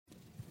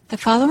The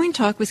following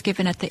talk was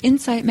given at the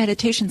Insight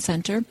Meditation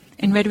Center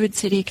in Redwood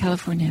City,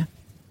 California.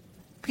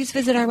 Please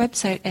visit our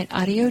website at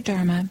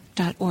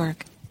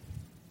audiodharma.org.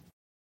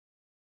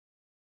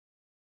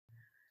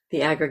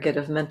 The aggregate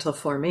of mental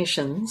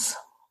formations,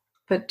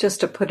 but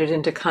just to put it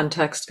into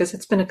context, because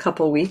it's been a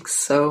couple weeks,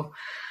 so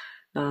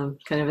kind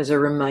of as a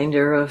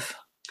reminder of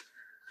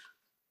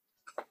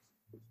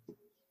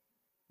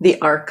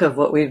the arc of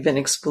what we've been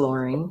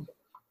exploring.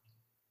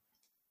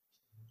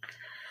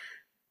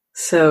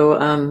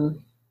 So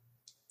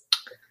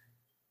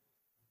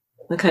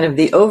the kind of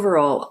the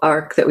overall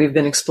arc that we've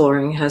been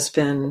exploring has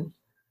been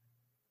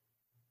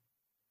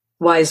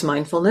wise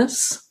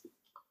mindfulness.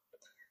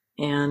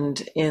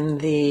 And in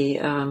the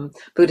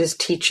Buddha's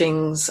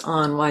teachings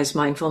on wise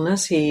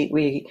mindfulness,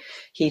 he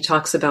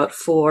talks about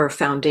 4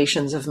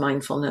 foundations of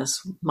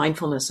mindfulness: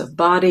 mindfulness of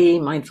body,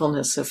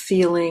 mindfulness of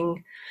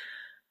feeling,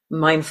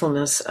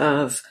 mindfulness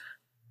of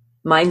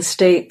mind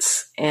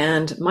states,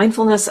 and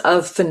mindfulness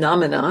of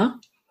phenomena.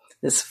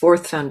 This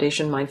 4th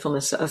foundation,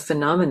 mindfulness of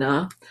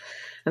phenomena.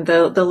 And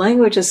the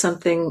language is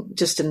something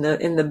just in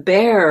the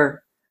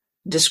bare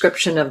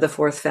description of the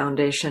 4th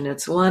foundation.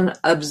 It's one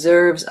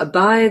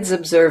abides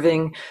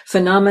observing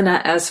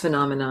phenomena as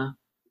phenomena,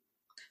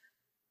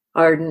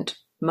 ardent,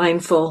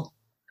 mindful,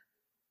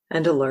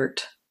 and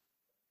alert.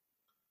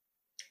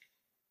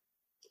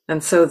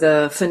 And so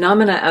the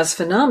phenomena as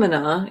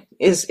phenomena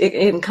it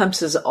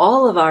encompasses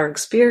all of our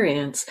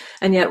experience,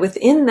 and yet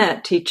within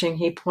that teaching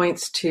he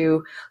points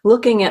to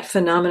looking at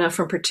phenomena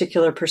from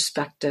particular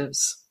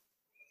perspectives.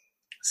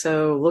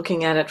 So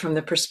looking at it from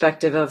the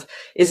perspective of,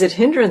 is it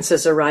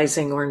hindrances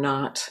arising or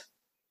not?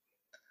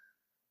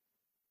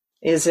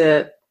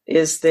 What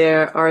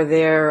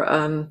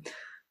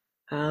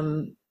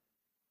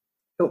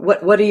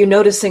are you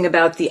noticing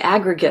about the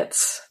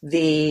aggregates,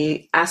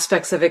 the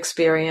aspects of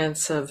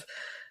experience of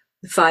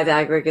 5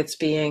 aggregates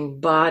being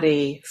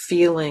body,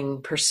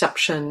 feeling,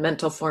 perception,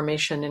 mental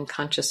formation, and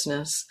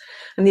consciousness?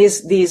 And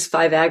these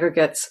 5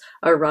 aggregates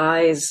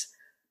arise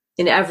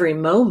in every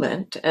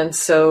moment. And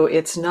so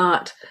it's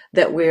not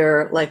that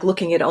we're like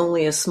looking at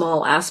only a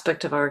small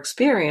aspect of our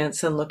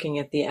experience and looking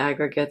at the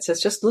aggregates.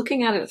 It's just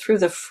looking at it through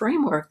the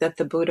framework that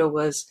the Buddha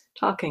was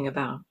talking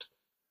about.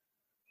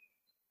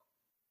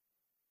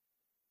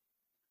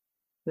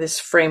 This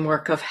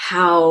framework of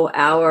how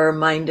our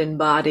mind and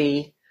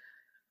body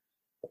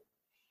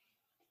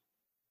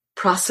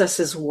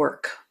processes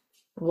work.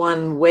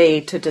 One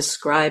way to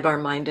describe our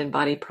mind and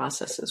body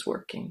processes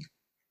working.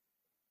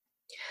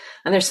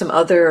 And there's some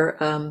other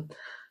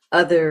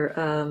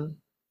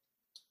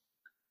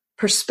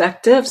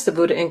perspectives the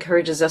Buddha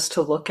encourages us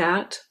to look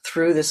at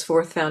through this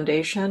 4th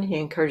foundation. He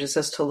encourages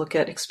us to look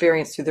at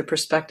experience through the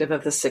perspective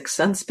of the 6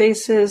 sense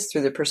bases,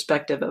 through the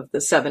perspective of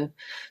the 7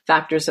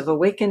 factors of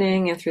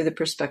awakening, and through the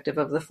perspective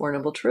of the 4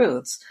 noble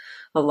truths,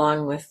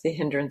 along with the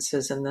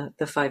hindrances and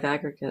the 5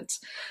 aggregates.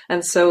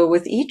 And so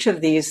with each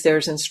of these,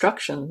 there's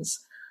instructions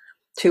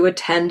to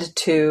attend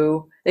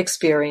to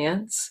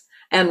experience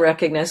and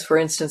recognize, for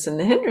instance, in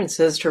the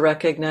hindrances, to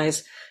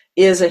recognize,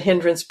 is a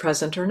hindrance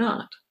present or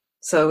not?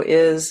 So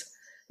is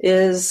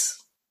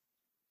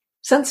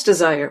sense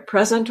desire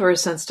present, or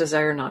is sense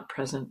desire not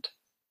present?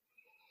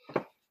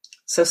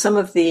 So some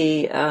of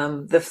the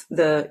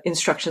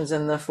instructions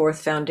in the 4th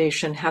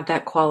foundation have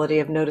that quality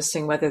of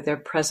noticing whether they're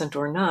present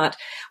or not.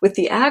 With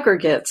the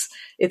aggregates,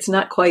 it's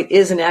not quite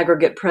is an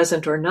aggregate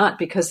present or not,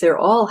 because they're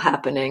all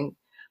happening,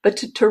 but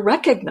to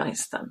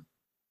recognize them.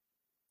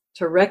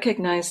 To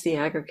recognize the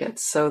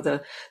aggregates. So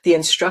the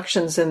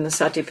instructions in the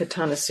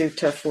Satipatthana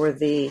Sutta for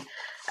the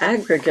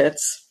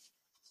aggregates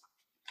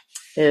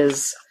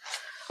is,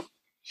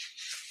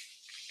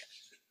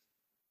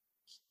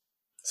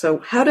 so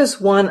how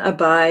does one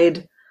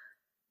abide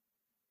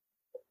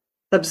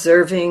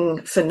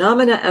observing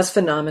phenomena as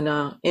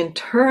phenomena in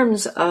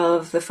terms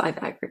of the 5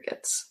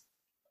 aggregates?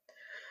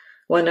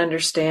 One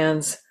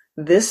understands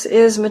this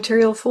is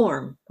material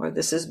form, or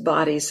this is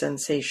body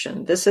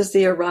sensation. This is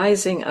the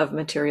arising of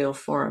material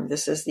form.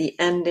 This is the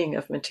ending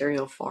of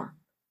material form.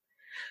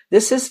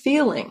 This is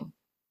feeling.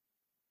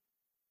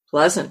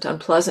 Pleasant,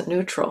 unpleasant,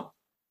 neutral.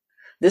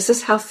 This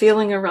is how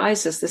feeling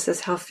arises. This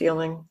is how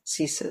feeling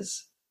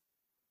ceases.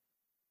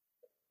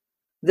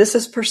 This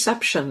is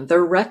perception, the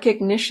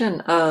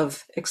recognition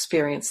of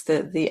experience,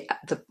 the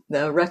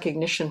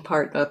recognition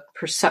part of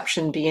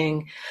perception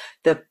being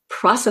the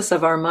process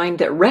of our mind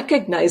that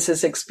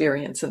recognizes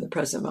experience in the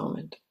present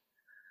moment,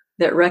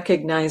 that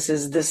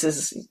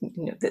recognizes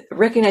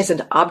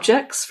recognizing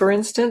objects, for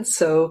instance.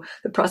 So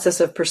the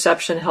process of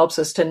perception helps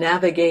us to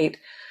navigate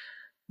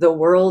the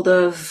world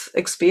of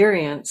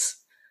experience,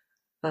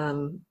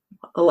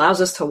 allows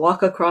us to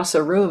walk across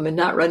a room and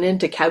not run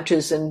into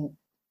couches and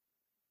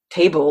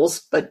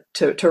tables, but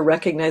to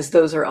recognize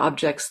those are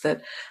objects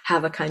that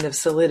have a kind of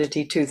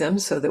solidity to them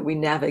so that we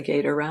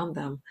navigate around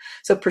them.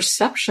 So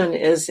perception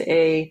is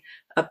a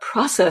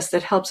process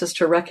that helps us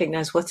to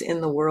recognize what's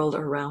in the world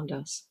around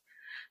us.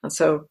 And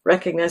so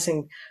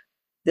recognizing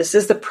this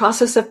is the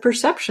process of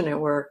perception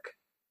at work.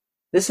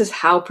 This is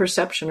how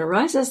perception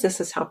arises. This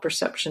is how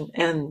perception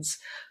ends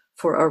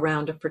for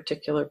around a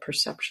particular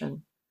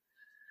perception.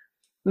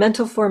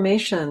 Mental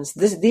formations.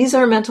 These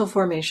are mental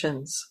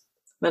formations.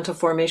 Mental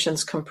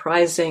formations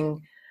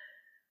comprising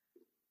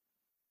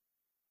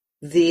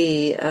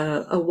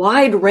a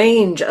wide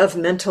range of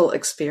mental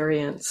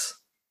experience,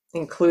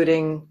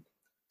 including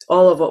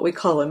all of what we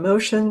call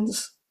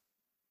emotions,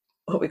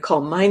 what we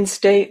call mind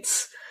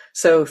states.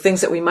 So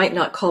things that we might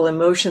not call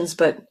emotions,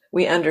 but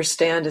we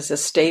understand as a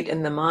state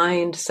in the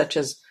mind, such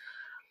as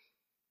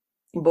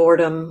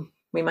boredom.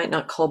 We might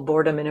not call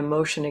boredom an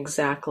emotion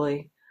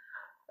exactly,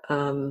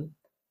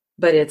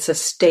 but it's a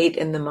state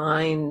in the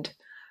mind.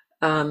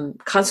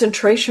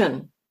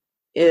 Concentration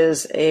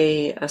is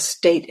a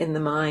state in the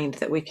mind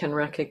that we can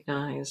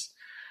recognize.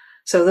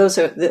 So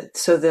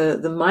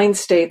the mind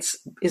states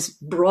is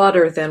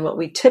broader than what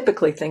we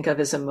typically think of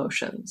as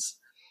emotions.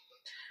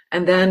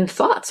 And then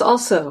thoughts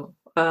also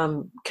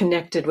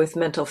connected with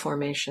mental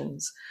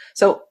formations.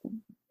 So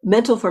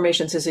mental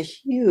formations is a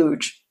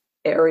huge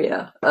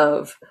area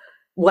of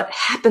what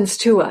happens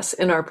to us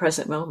in our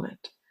present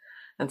moment.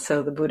 And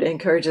so the Buddha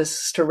encourages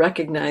us to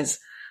recognize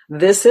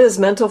this is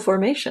mental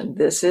formation.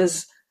 This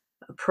is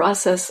a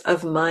process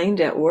of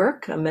mind at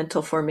work, a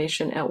mental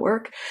formation at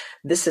work.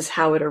 This is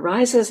how it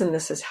arises and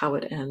this is how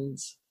it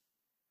ends.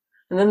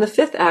 And then the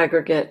fifth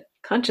aggregate,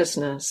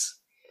 consciousness.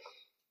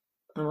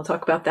 And we'll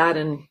talk about that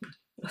in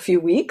a few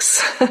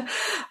weeks.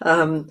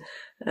 The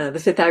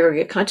fifth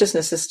aggregate,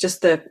 consciousness, is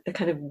just the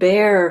kind of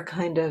bare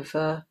kind of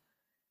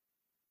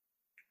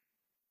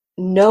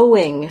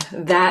knowing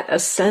that a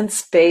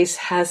sense base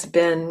has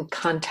been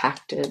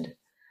contacted.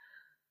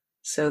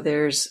 So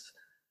there's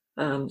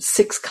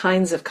 6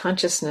 kinds of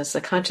consciousness: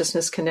 a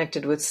consciousness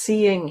connected with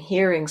seeing,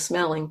 hearing,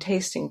 smelling,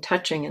 tasting,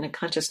 touching, and a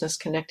consciousness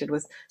connected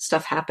with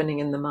stuff happening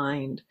in the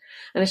mind.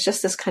 And it's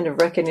just this kind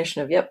of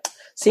recognition of, yep,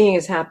 seeing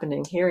is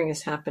happening, hearing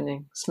is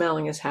happening,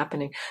 smelling is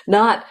happening.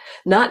 Not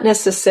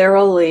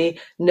necessarily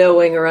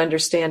knowing or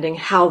understanding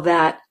how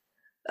that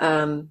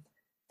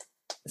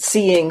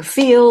seeing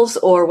feels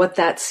or what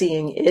that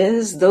seeing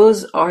is.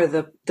 Those are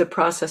the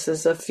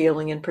processes of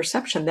feeling and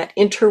perception that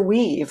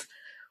interweave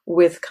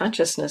with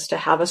consciousness to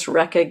have us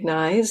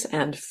recognize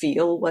and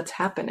feel what's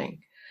happening.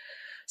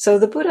 So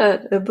the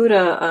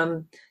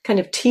Buddha kind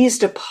of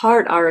teased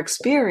apart our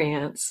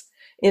experience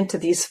into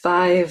these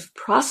 5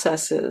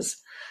 processes,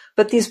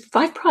 but these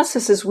 5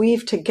 processes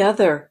weave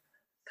together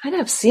kind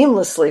of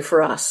seamlessly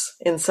for us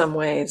in some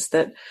ways.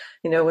 That,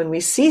 when we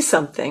see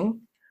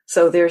something,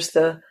 so there's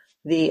the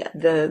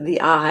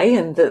eye,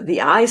 and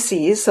the eye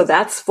sees, so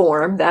that's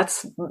form,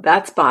 that's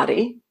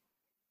body.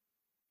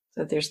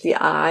 So there's the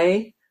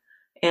eye.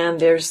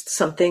 And there's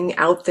something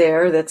out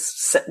there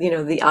that's,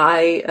 the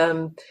eye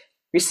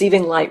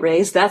receiving light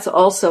rays. That's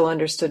also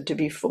understood to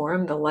be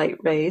form, the light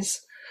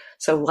rays.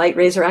 So light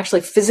rays are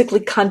actually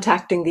physically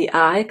contacting the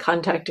eye,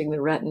 contacting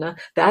the retina.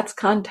 That's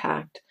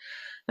contact.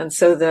 And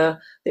so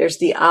there's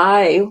the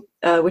eye,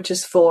 which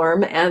is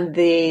form, and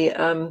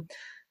the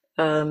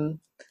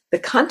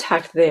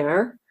contact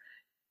there,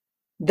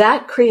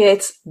 that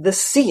creates the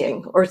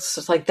seeing, or it's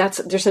just like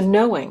there's a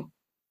knowing.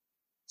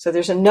 So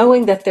there's a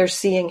knowing that there's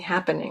seeing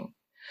happening.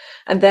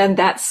 And then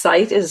that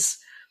sight is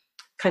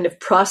kind of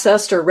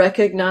processed or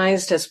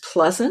recognized as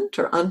pleasant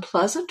or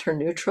unpleasant or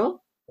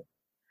neutral.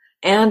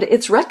 And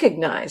it's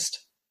recognized.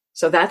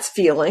 So that's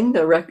feeling,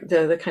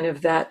 the kind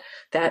of that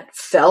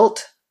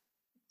felt,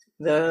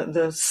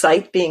 the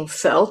sight being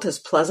felt as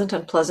pleasant,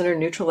 unpleasant, or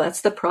neutral.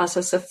 That's the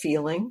process of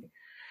feeling.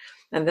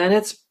 And then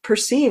it's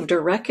perceived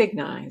or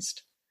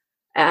recognized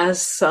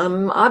as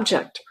some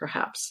object,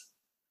 perhaps.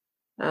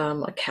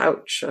 A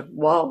couch, a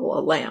wall,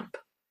 a lamp,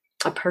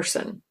 a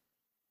person.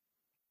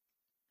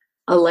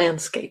 A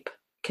landscape.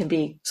 Can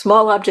be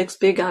small objects,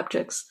 big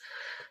objects.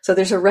 So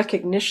there's a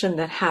recognition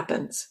that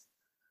happens.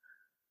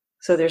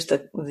 So there's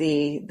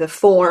the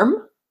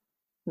form,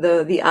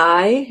 the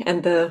eye,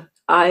 and the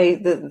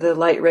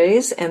light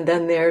rays, and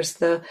then there's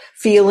the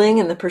feeling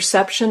and the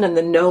perception and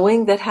the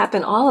knowing that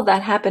happen, all of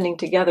that happening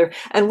together.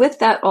 And with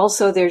that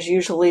also there's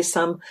usually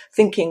some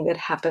thinking that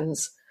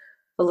happens,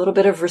 a little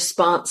bit of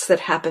response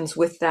that happens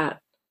with that.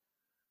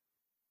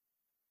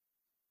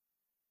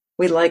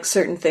 We like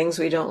certain things,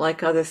 we don't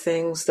like other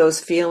things. Those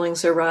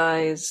feelings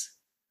arise,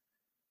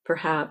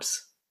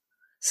 perhaps.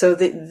 So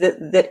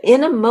that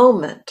in a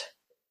moment,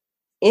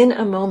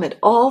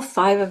 all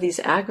 5 of these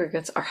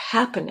aggregates are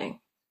happening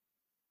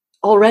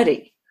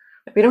already.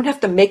 We don't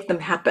have to make them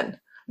happen.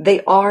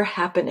 They are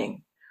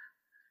happening.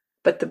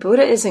 But the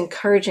Buddha is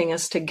encouraging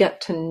us to get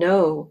to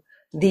know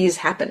these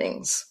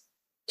happenings,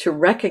 to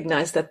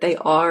recognize that they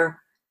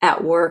are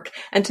at work,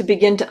 and to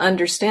begin to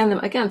understand them,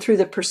 again, through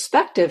the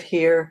perspective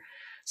here.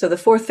 So the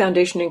 4th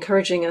foundation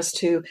encouraging us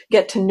to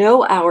get to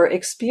know our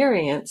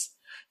experience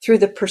through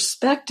the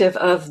perspective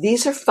of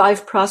these are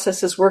 5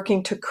 processes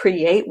working to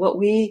create what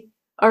we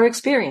are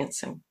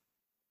experiencing.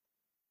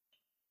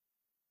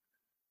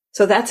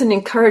 So that's an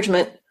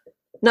encouragement,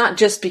 not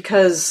just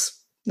because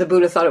the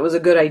Buddha thought it was a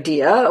good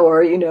idea,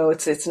 or,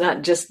 it's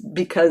not just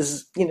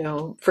because,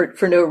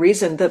 for no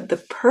reason.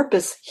 The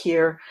purpose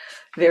here,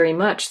 very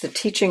much, the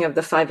teaching of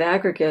the 5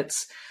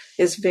 aggregates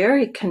is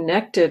very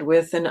connected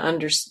with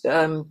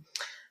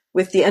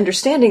with the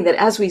understanding that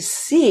as we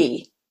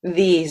see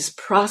these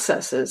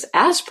processes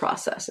as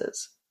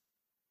processes,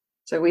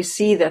 so we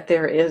see that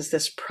there is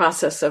this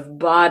process of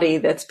body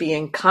that's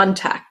being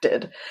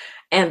contacted,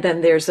 and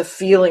then there's a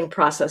feeling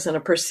process and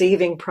a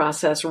perceiving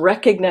process,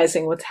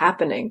 recognizing what's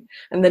happening,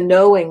 and the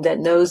knowing that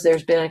knows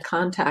there's been a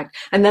contact,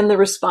 and then the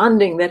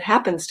responding that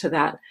happens to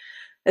that.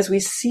 As we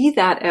see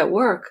that at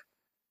work,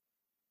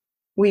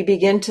 we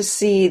begin to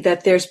see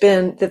that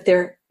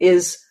there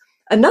is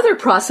another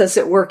process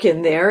at work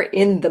in there,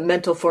 in the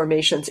mental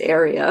formations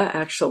area,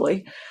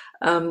 actually,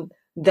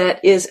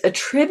 that is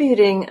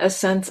attributing a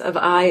sense of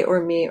I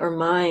or me or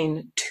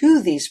mine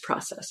to these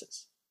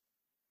processes.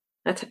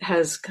 That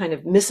has kind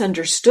of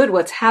misunderstood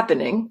what's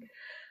happening,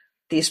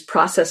 these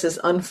processes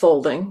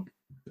unfolding,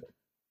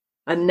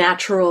 a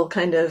natural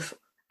kind of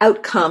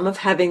outcome of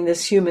having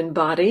this human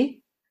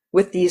body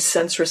with these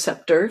sense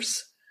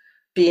receptors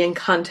being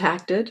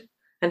contacted,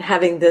 and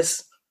having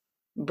this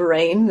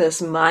brain,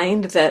 this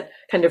mind that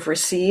kind of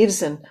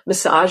receives and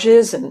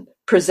massages and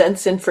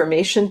presents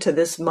information to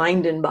this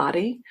mind and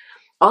body.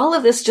 All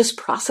of this just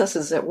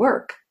processes at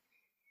work.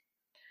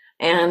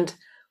 And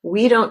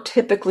we don't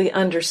typically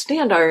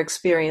understand our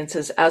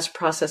experiences as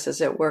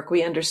processes at work.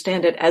 We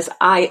understand it as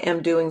I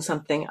am doing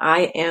something.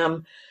 I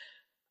am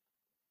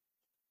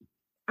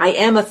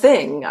a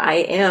thing. I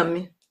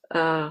am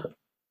kind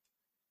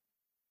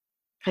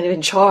of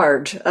in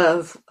charge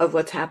of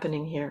what's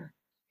happening here.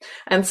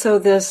 And so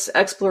this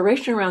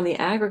exploration around the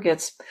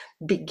aggregates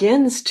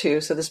begins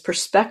so this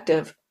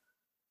perspective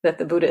that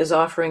the Buddha is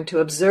offering to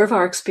observe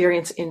our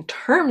experience in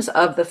terms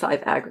of the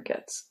 5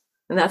 aggregates.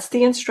 And that's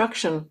the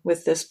instruction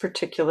with this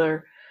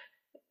particular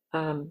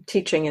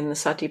teaching in the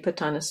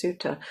Satipatthana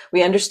Sutta.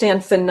 We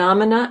understand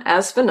phenomena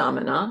as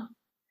phenomena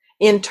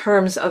in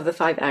terms of the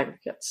 5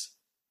 aggregates.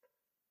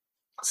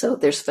 So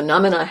there's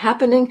phenomena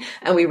happening,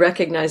 and we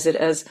recognize it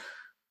as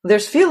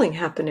there's feeling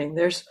happening,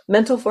 there's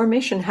mental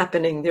formation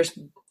happening, there's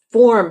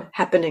form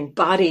happening,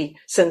 body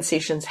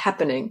sensations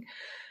happening.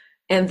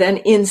 And then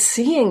in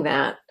seeing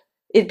that,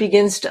 it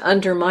begins to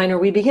undermine, or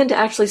we begin to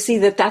actually see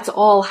that that's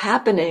all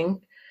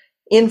happening,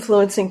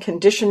 influencing,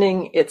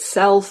 conditioning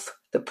itself,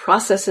 the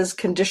processes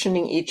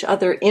conditioning each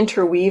other,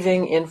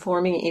 interweaving,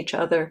 informing each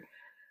other.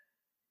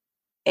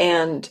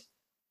 And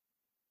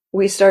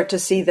we start to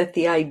see that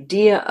the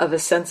idea of a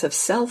sense of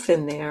self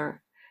in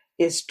there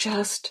is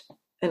just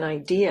an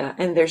idea,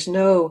 and there's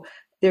no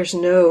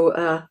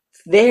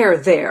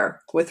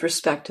there with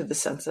respect to the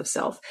sense of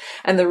self.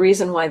 And the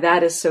reason why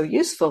that is so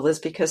useful is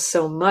because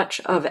so much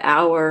of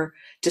our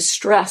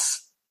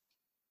distress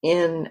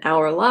in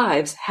our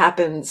lives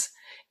happens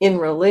in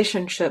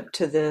relationship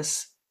to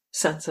this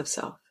sense of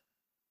self.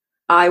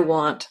 I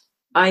want,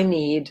 I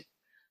need,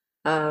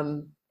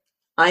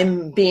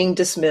 I'm being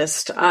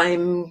dismissed,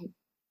 I'm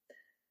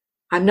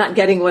not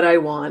getting what I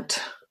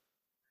want.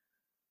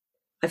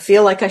 I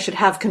feel like I should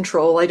have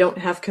control. I don't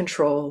have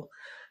control.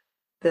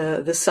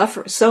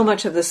 So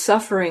much of the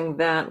suffering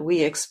that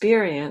we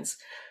experience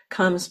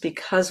comes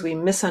because we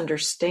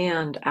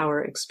misunderstand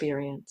our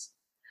experience.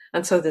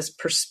 And so this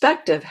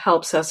perspective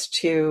helps us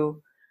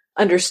to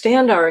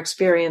understand our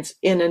experience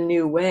in a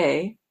new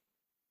way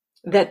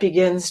that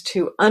begins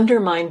to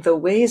undermine the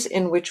ways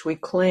in which we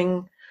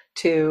cling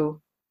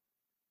to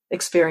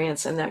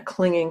experience, and that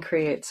clinging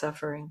creates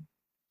suffering.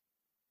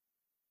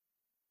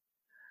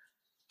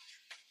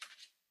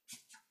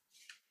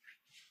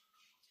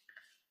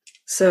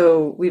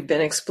 So we've been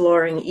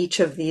exploring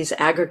each of these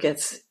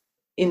aggregates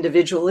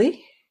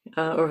individually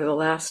over the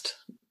last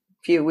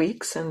few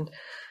weeks, and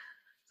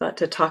thought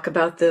to talk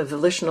about the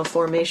volitional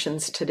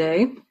formations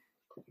today.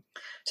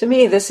 To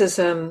me, this is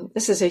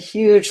a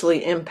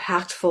hugely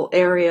impactful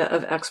area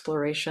of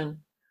exploration.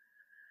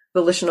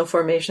 Volitional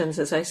formations,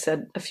 as I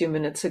said a few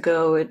minutes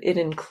ago, it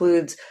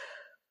includes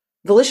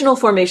volitional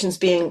formations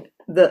being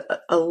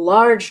a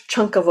large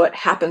chunk of what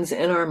happens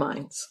in our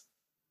minds.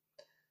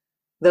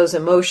 Those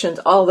emotions,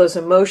 all those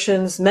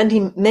emotions,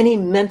 many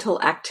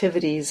mental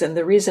activities. And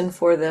the reason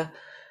for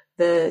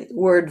the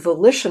word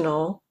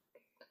volitional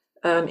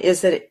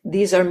is that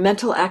these are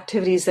mental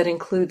activities that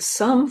include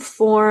some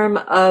form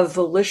of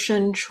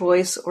volition,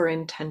 choice, or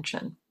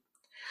intention.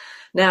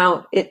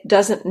 Now, it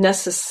doesn't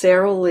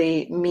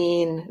necessarily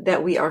mean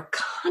that we are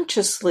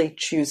consciously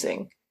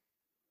choosing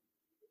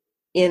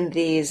in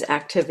these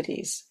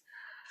activities.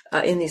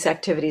 In these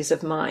activities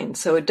of mind.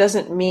 So it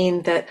doesn't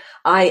mean that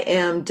I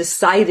am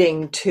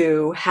deciding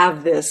to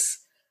have this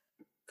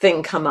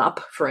thing come up.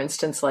 For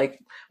instance, like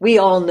we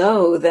all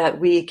know that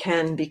we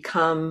can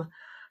become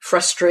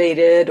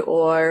frustrated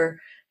or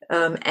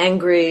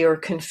angry or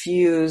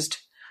confused,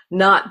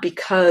 not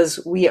because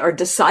we are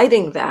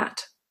deciding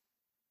that,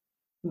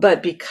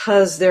 but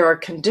because there are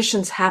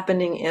conditions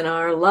happening in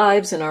our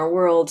lives, in our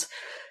worlds,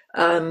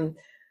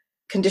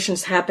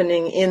 conditions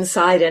happening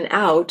inside and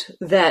out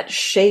that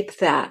shape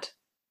that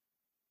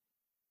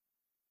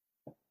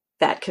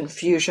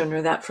confusion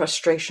or that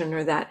frustration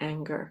or that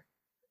anger.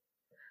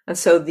 And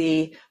so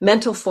the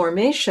mental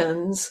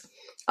formations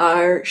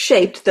are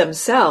shaped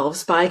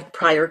themselves by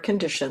prior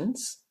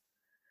conditions.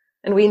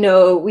 And we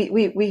know,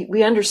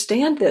 we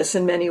understand this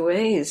in many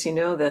ways,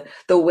 the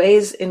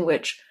ways in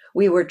which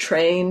we were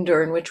trained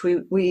or in which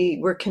we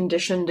were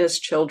conditioned as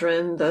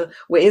children, the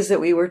ways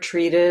that we were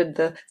treated,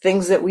 the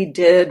things that we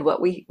did,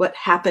 what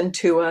happened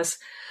to us,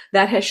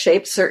 that has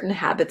shaped certain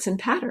habits and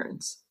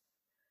patterns.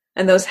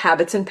 And those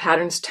habits and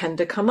patterns tend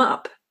to come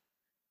up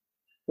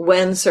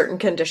when certain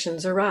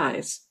conditions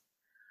arise.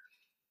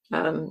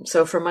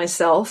 So for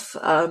myself,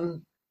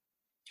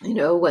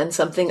 when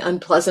something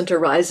unpleasant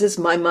arises,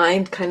 my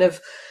mind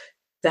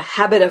the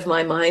habit of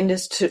my mind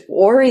is to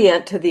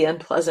orient to the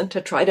unpleasant,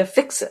 to try to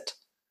fix it,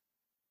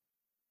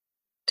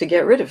 to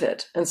get rid of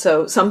it. And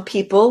so some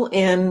people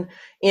in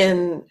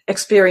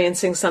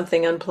experiencing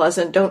something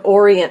unpleasant don't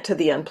orient to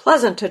the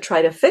unpleasant to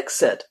try to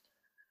fix it.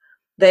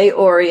 They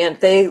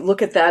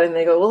look at that and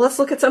they go, well, let's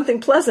look at something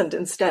pleasant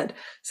instead.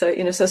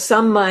 So, so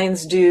some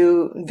minds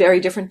do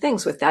very different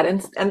things with that.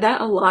 And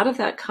that a lot of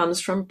that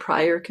comes from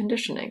prior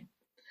conditioning.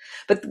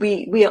 But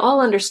we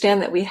all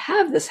understand that we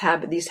have these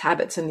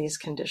habits and these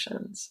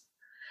conditions.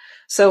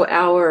 So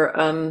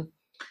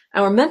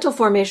our mental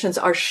formations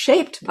are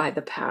shaped by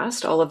the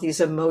past, all of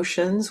these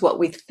emotions, what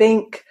we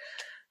think,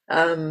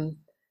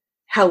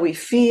 how we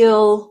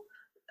feel,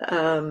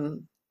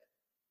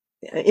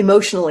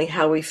 emotionally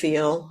how we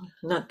feel,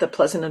 not the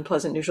pleasant,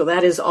 unpleasant, neutral.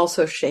 That is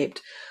also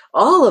shaped.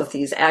 All of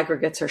these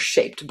aggregates are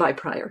shaped by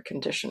prior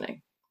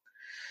conditioning.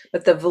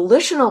 But the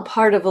volitional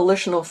part of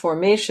volitional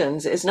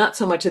formations is not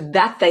so much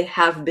that they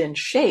have been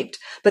shaped,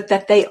 but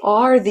that they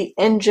are the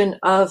engine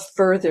of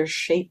further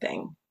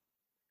shaping.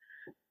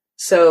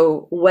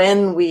 So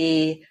when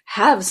we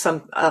have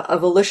a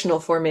volitional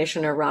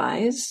formation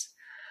arise,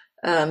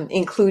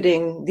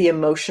 including the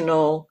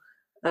emotional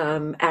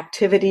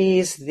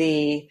activities,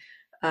 the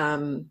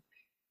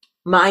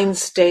mind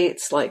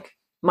states like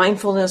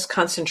mindfulness,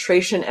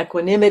 concentration,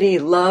 equanimity,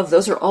 love,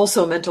 those are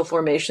also mental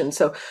formations.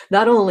 So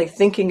not only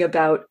thinking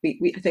about,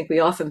 I think we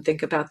often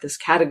think about this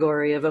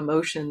category of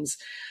emotions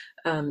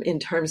in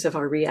terms of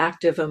our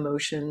reactive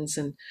emotions,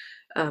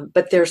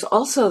 but there's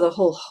also the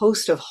whole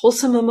host of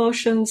wholesome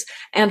emotions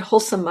and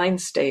wholesome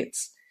mind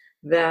states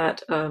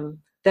that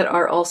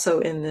are also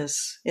in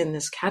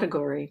this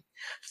category.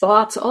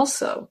 Thoughts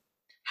also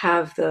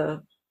have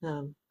a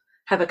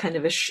kind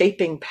of a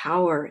shaping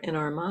power in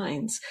our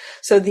minds.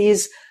 So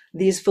these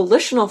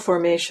volitional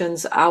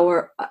formations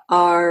are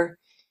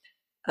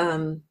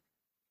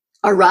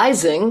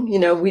arising.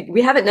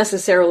 We haven't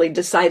necessarily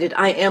decided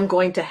I am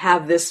going to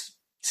have this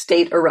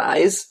state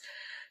arise.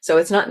 So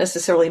it's not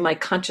necessarily my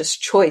conscious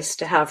choice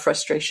to have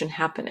frustration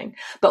happening.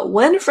 But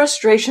when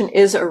frustration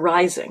is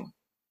arising,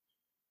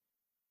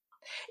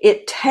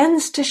 it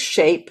tends to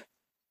shape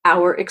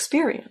our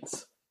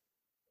experience.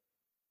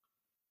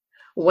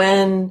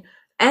 When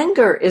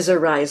anger is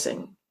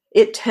arising,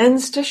 it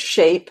tends to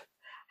shape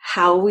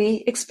how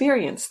we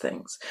experience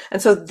things. And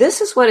so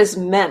this is what is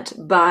meant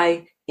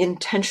by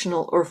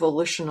intentional or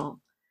volitional.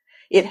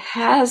 It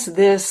has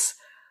this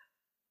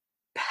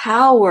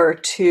power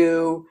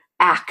to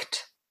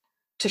act,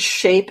 to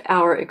shape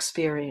our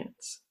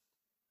experience.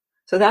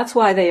 So that's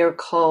why they are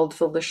called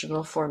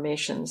volitional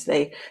formations.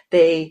 They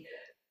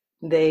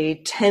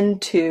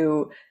tend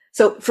to,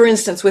 so for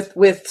instance,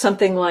 with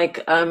something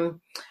like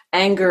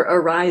anger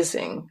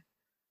arising,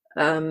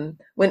 when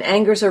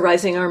anger's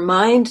arising, our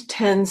mind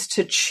tends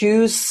to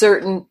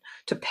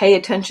to pay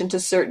attention to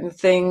certain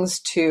things,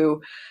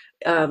 to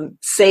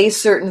say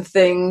certain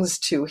things,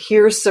 to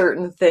hear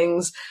certain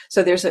things.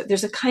 So there's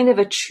a kind of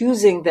a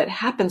choosing that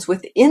happens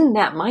within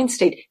that mind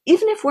state,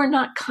 even if we're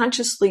not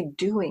consciously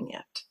doing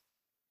it.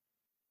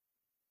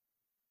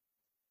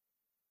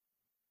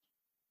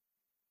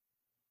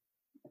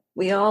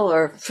 We all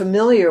are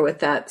familiar with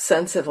that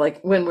sense of like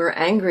when we're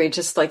angry,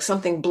 just like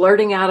something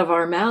blurting out of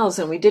our mouths,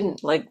 and we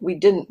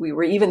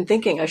were even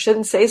thinking I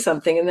shouldn't say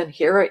something, and then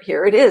here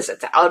it is,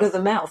 it's out of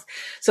the mouth.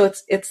 So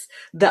it's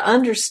the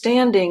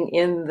understanding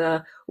in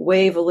the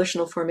way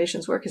volitional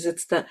formations work is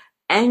it's the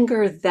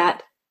anger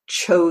that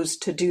chose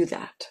to do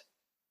that.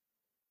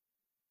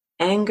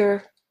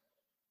 Anger.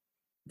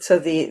 So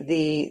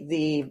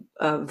the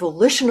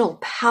volitional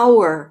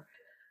power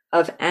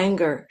of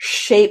anger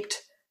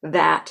shaped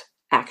that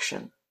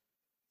action.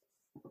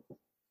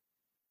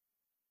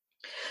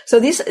 So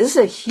this is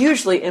a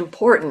hugely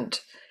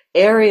important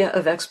area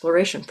of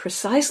exploration,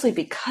 precisely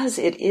because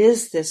it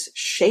is this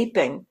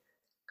shaping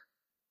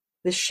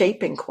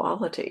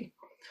quality.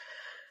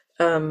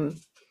 I'm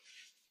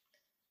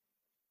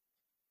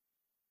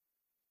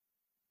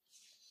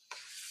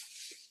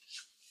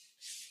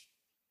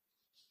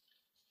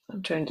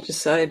trying to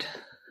decide.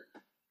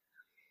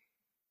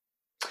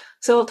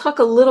 So I'll talk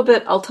a little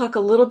bit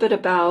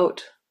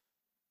about,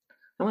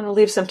 I want to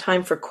leave some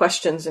time for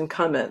questions and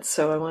comments.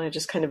 So I want to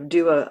just kind of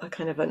do a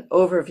kind of an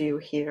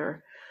overview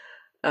here.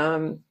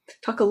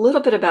 Talk a little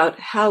bit about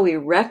how we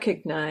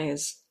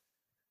recognize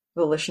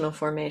volitional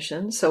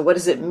formation. So what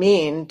does it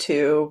mean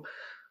to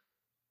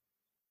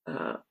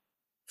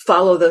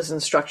follow those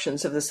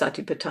instructions of the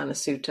Satipatthana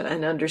Sutta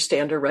and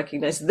understand or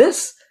recognize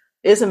this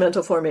is a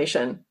mental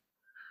formation.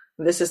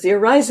 This is the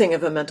arising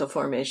of a mental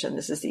formation.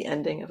 This is the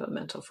ending of a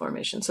mental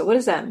formation. So what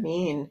does that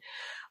mean?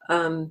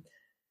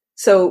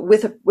 So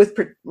with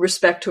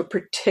respect to a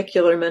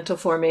particular mental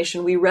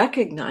formation, we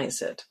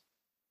recognize it.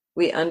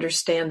 We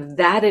understand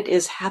that it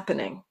is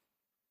happening.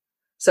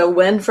 So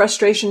when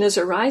frustration is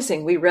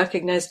arising, we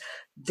recognize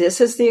this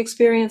is the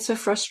experience of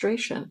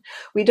frustration.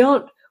 We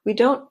don't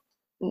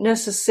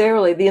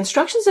necessarily, the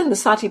instructions in the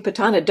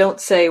Satipatthana don't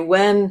say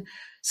when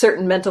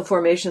certain mental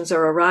formations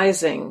are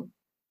arising,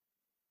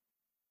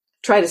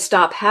 try to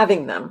stop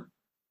having them.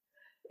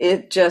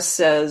 It just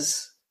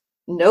says,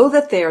 know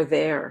that they're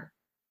there.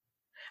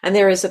 And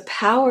there is a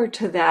power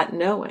to that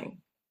knowing.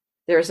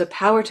 There is a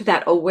power to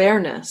that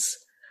awareness,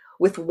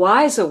 with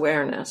wise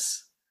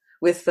awareness,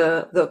 with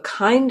the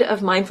kind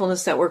of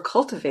mindfulness that we're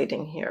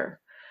cultivating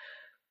here.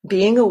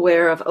 Being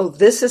aware of, oh,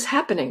 this is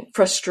happening.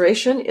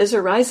 Frustration is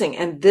arising,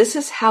 and this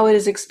is how it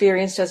is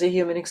experienced as a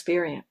human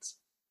experience.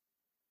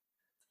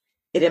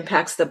 It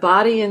impacts the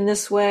body in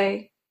this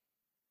way.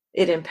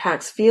 It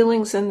impacts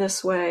feelings in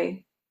this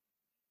way.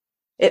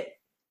 It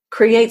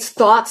creates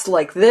thoughts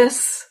like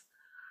this.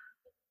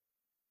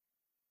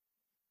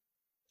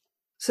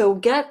 So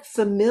get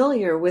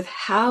familiar with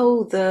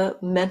how the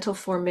mental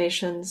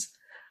formations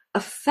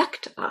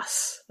affect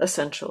us,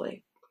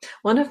 essentially.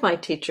 One of my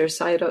teachers,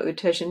 Sayadaw U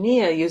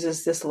Tejaniya,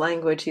 uses this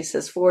language. He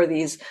says, for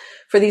these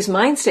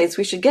mind states,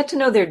 we should get to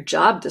know their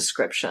job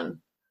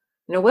description.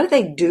 What do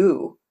they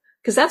do?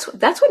 Because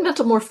that's what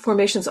mental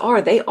formations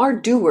are. They are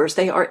doers.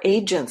 They are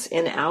agents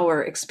in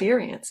our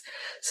experience.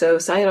 So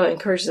Sayadaw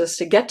encourages us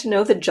to get to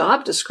know the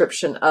job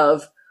description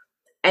of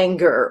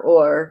anger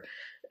or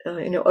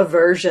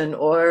aversion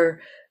or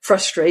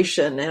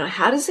frustration, and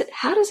how does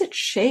it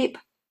shape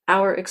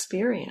our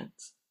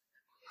experience?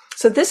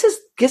 So this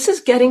is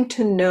getting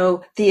to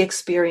know the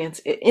experience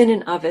in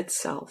and of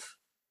itself.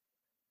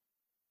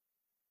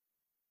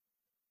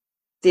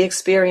 The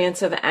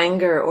experience of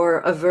anger or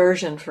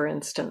aversion, for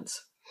instance.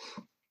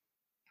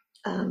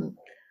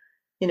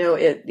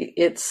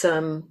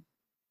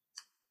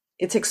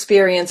 It's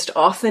experienced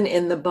often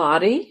in the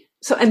body.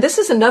 So, and this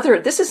is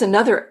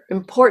another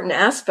important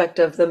aspect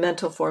of the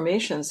mental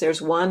formations.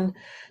 There's one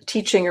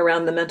teaching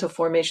around the mental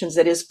formations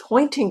that is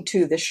pointing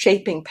to the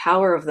shaping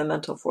power of the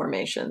mental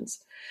formations.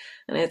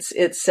 And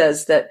it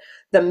says that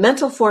the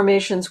mental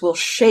formations will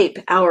shape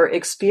our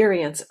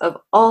experience of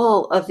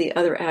all of the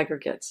other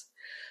aggregates.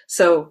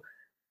 So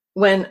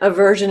when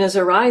aversion is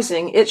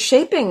arising, it's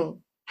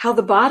shaping how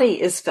the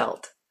body is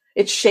felt.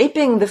 It's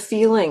shaping the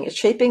feeling. It's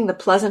shaping the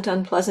pleasant,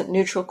 unpleasant,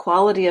 neutral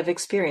quality of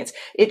experience.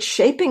 It's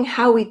shaping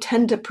how we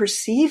tend to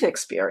perceive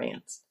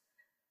experience.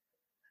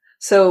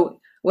 So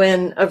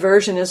when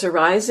aversion is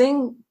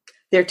arising,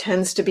 there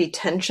tends to be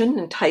tension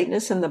and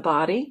tightness in the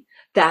body.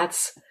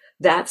 That's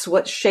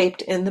what's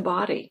shaped in the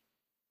body.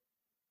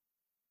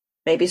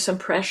 Maybe some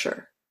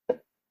pressure,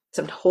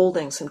 some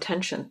holding, some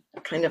tension,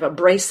 kind of a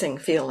bracing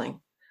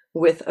feeling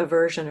with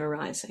aversion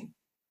arising.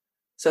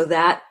 So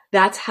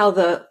that's how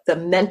the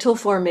mental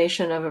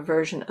formation of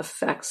aversion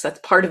affects.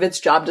 That's part of its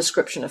job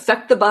description.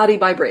 Affect the body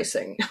by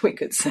bracing, we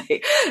could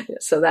say.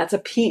 So that's a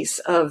piece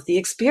of the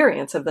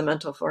experience of the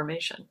mental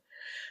formation.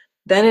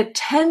 Then it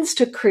tends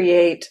to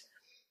create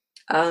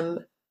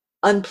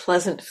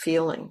unpleasant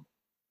feeling.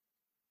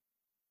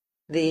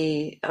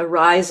 The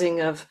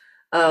arising of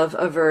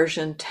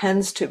aversion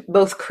tends to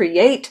both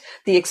create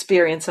the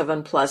experience of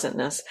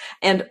unpleasantness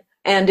and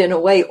in a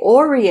way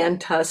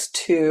orient us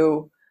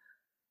to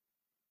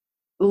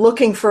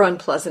looking for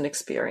unpleasant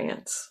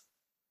experience.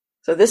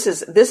 So this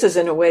is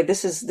in a way,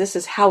 this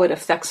is how it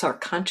affects our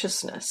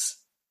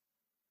consciousness.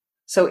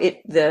 So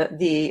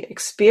the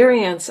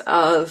experience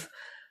of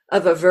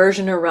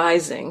aversion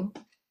arising,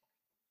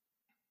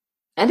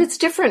 and it's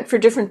different for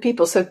different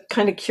people. So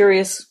kind of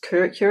curious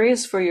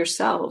for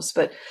yourselves,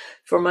 but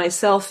for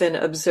myself, in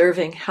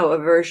observing how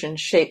aversion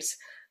shapes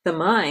the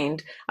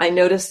mind, I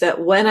notice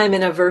that when I'm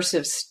in an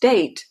aversive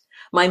state,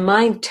 my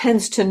mind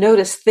tends to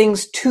notice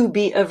things to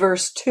be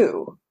averse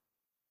to.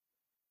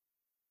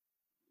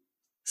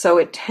 So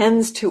it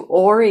tends to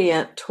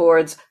orient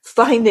towards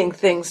finding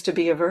things to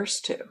be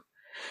averse to.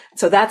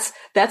 So that's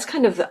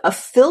kind of a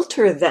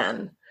filter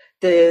then.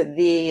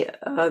 The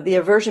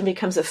aversion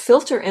becomes a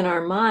filter in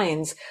our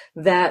minds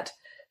that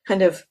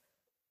kind of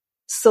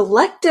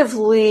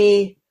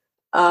selectively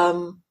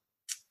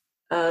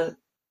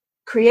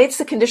creates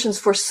the conditions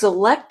for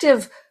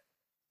selective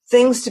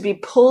things to be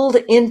pulled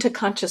into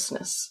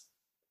consciousness.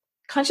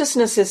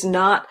 Consciousness is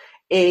not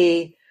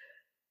a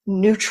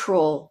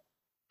neutral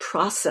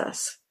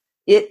process.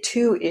 It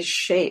too is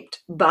shaped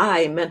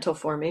by mental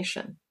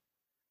formation.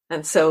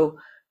 And so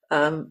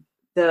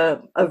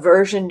the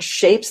aversion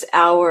shapes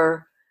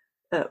our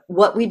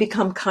what we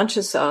become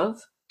conscious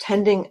of,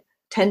 tending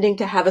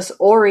to have us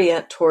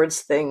orient towards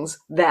things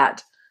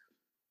that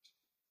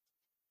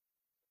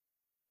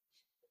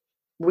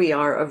we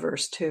are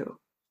averse to,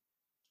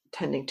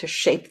 tending to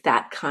shape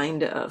that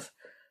kind of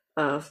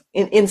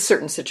in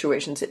certain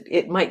situations.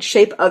 It might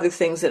shape other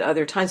things at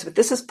other times, but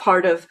this is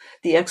part of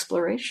the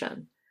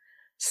exploration.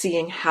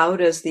 seeing how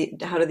do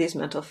these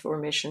mental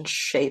formations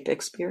shape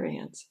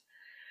experience.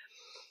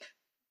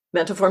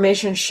 Mental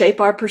formations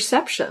shape our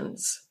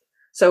perceptions.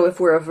 So if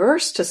we're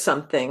averse to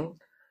something,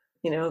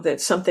 that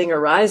something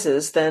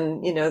arises,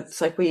 then, it's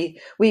like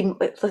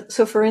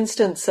so for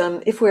instance,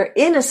 if we're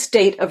in a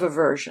state of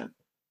aversion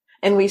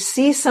and we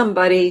see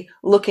somebody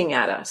looking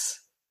at us,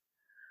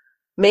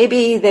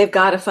 maybe they've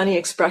got a funny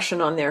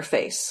expression on their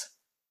face.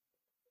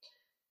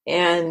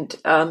 And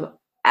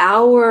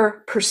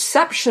our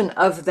perception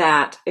of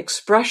that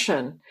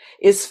expression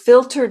is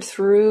filtered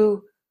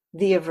through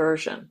the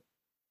aversion.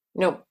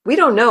 We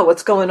don't know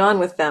what's going on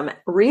with them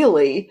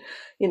really.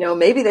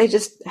 Maybe they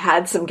just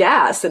had some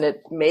gas and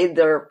it made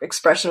their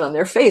expression on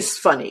their face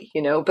funny,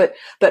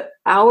 but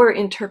our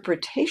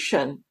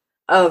interpretation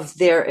of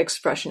their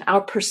expression,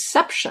 our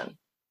perception,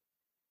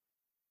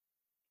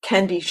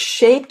 can be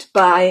shaped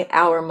by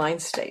our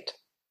mind state.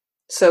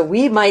 So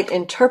we might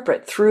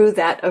interpret through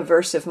that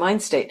aversive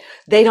mind state,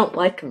 they don't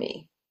like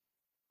me.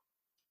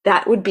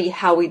 That would be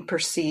how we'd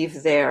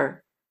perceive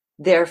their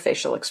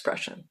facial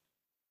expression,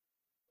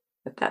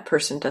 that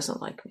person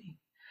doesn't like me.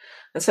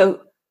 And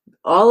so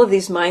all of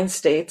these mind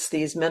states,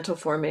 these mental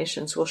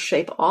formations, will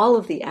shape all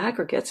of the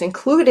aggregates,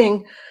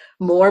 including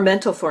more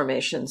mental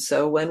formations.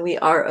 So when we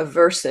are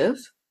aversive,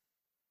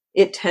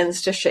 it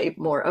tends to shape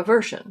more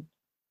aversion.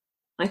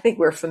 I think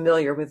we're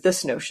familiar with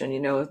this notion,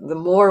 the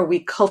more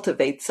we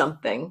cultivate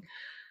something,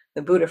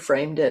 the Buddha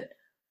framed it,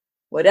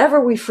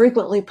 whatever we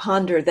frequently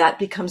ponder, that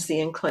becomes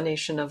the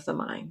inclination of the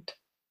mind.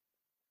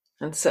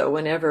 And so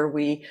whenever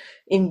we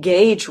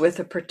engage with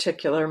a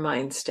particular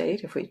mind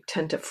state, if we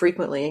tend to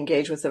frequently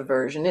engage with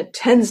aversion, it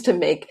tends to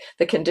make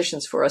the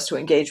conditions for us to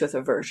engage with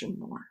aversion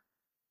more.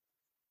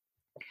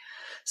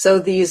 So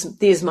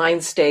these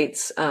mind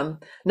states,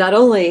 not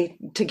only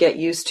to get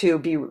used to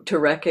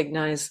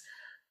recognize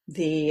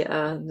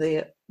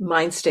the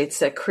mind states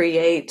that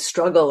create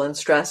struggle and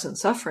stress and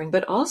suffering,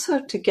 but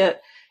also to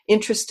get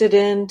interested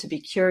in, to be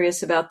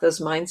curious about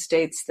those mind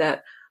states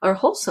that are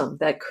wholesome,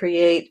 that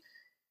create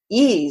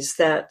ease,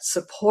 that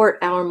support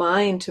our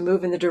mind to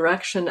move in the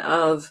direction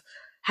of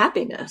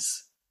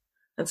happiness.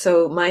 And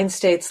so mind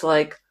states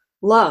like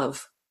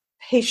love,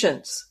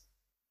 patience,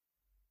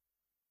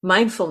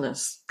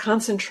 mindfulness,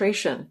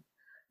 concentration,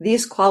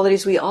 these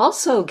qualities we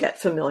also get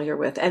familiar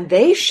with, and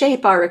they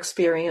shape our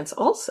experience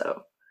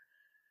also.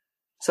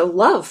 So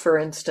love, for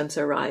instance,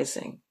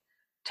 arising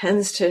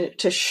tends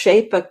to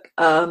shape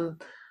a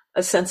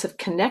sense of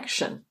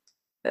connection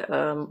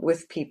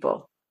with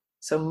people.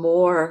 So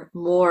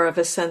more of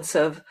a sense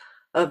of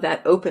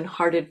that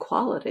open-hearted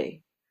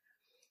quality.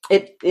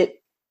 It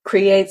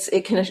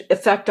can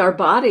affect our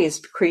bodies,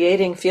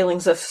 creating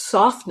feelings of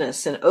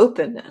softness and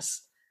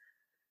openness.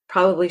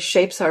 Probably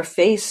shapes our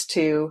face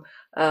to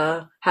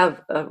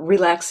have a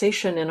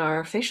relaxation in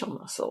our facial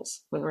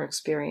muscles when we're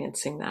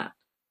experiencing that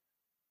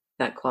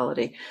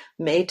quality.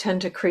 May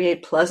tend to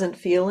create pleasant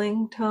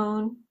feeling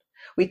tone.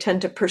 We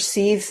tend to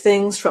perceive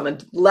things from a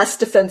less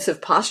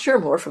defensive posture,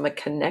 more from a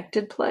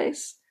connected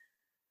place.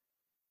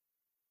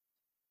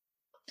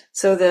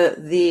 So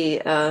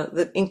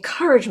the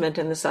encouragement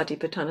in the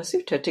Satipatthana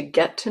Sutta to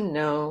get to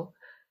know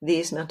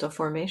these mental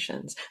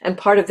formations, and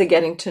part of the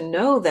getting to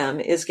know them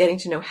is getting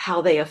to know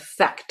how they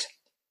affect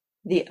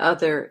the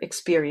other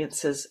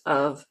experiences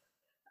of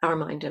our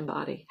mind and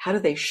body. How do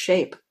they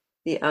shape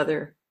the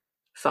other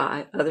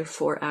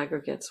four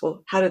aggregates?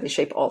 Well, how do they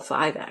shape all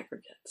five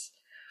aggregates?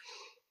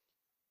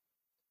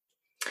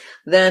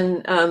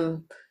 Then,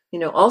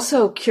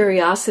 also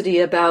curiosity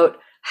about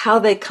how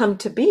they come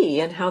to be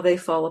and how they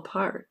fall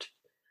apart.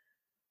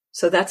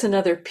 So that's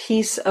another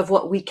piece of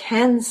what we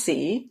can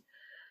see.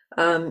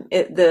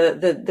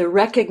 The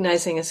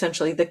recognizing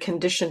essentially the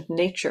conditioned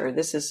nature.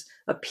 This is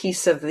a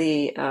piece of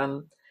the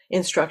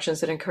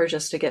instructions that encourage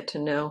us to get to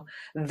know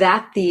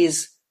that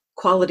these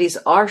qualities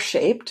are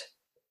shaped,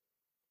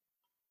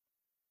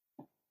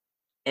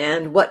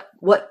 and what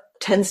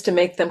tends to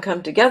make them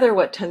come together,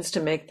 what tends to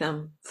make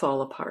them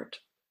fall apart.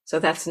 So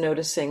that's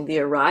noticing the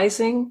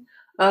arising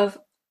of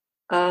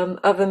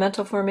a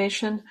mental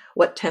formation,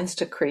 what tends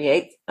to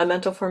create a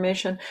mental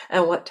formation,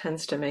 and what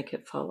tends to make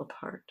it fall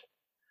apart.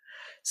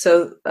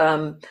 So,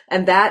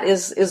 and that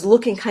is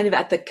looking kind of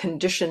at the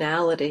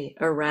conditionality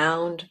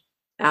around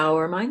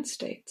our mind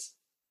states.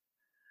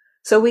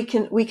 So we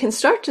can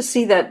start to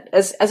see that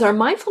as our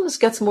mindfulness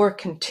gets more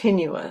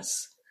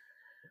continuous,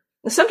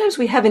 sometimes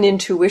we have an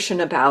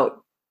intuition about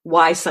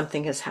why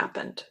something has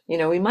happened.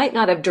 We might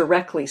not have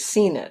directly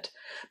seen it,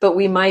 but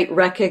we might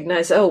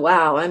recognize, oh,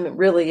 wow, I'm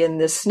really in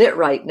this snit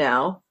right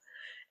now,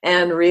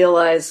 and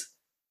realize,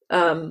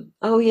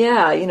 oh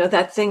yeah,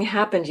 that thing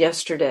happened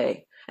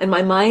yesterday, and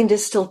my mind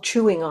is still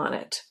chewing on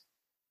it.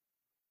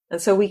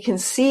 And so we can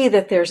see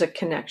that there's a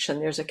connection,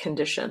 there's a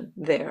condition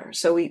there.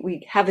 So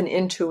we have an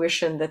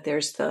intuition that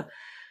there's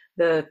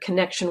the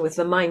connection with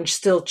the mind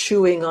still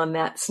chewing on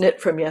that snit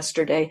from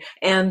yesterday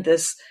and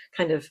this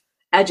kind of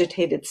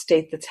agitated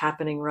state that's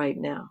happening right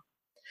now.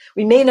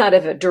 We may not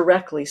have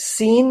directly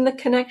seen the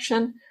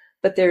connection,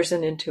 but there's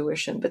an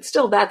intuition. But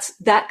still,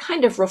 that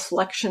kind of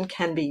reflection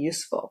can be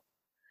useful.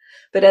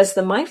 But as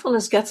the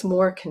mindfulness gets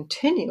more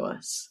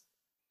continuous,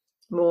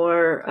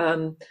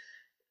 more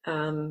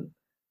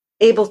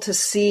able to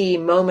see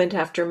moment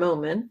after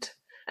moment,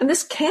 and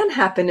this can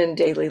happen in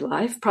daily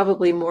life,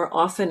 probably more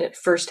often it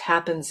first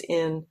happens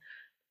in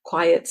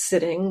quiet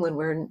sitting when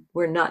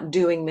we're not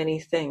doing many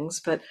things,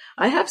 but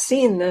I have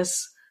seen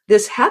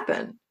this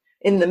happen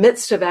in the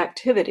midst of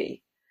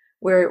activity,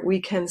 where we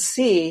can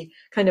see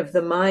kind of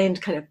the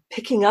mind kind of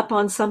picking up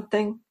on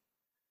something.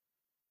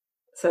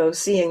 So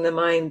seeing the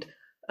mind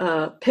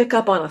pick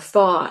up on a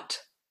thought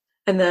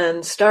and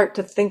then start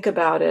to think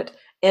about it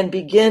and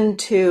begin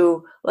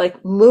to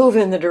like move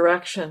in the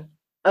direction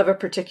of a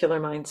particular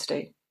mind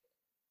state.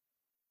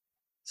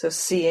 So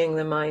seeing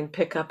the mind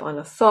pick up on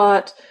a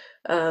thought,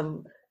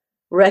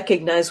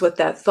 recognize what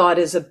that thought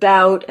is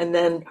about, and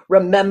then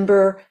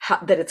remember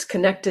that it's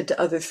connected to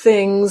other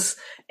things,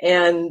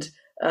 and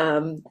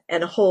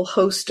a whole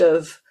host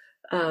of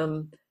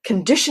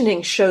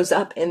conditioning shows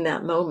up in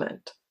that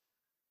moment.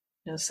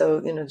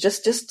 So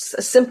just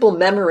a simple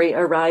memory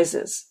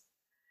arises,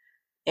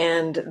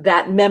 and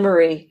that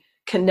memory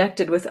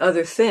connected with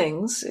other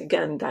things,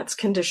 again, that's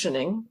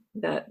conditioning.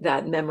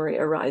 That memory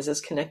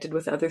arises connected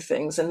with other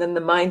things, and then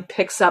the mind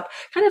picks up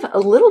kind of a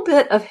little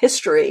bit of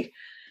history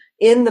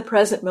in the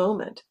present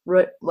moment,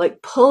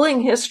 like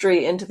pulling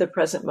history into the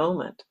present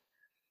moment,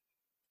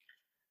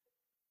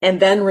 and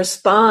then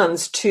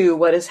responds to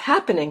what is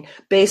happening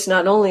based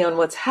not only on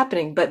what's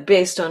happening, but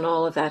based on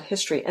all of that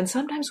history. And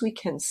sometimes we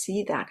can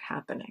see that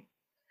happening.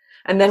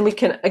 And then we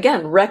can,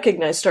 again,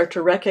 start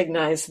to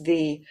recognize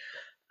the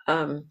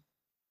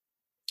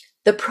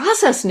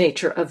process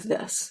nature of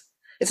this.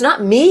 It's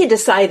not me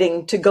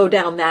deciding to go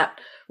down that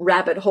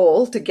rabbit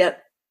hole to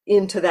get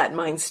into that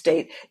mind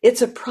state.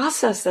 It's a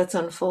process that's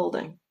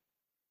unfolding.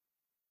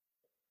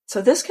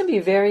 So this can be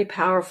very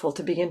powerful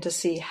to begin to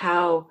see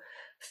how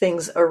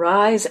things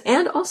arise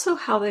and also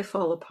how they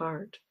fall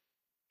apart.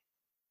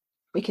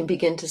 We can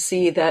begin to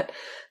see that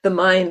the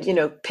mind,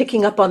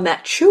 picking up on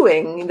that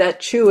chewing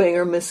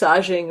or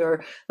massaging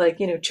or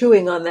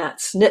chewing on that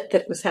snit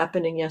that was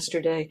happening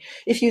yesterday.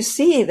 If you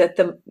see that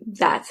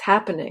that's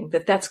happening,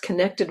 that's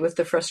connected with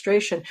the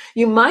frustration,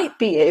 you might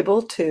be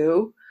able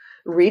to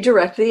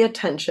redirect the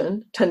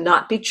attention to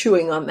not be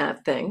chewing on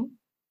that thing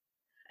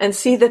and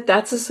see that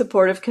that's a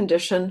supportive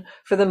condition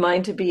for the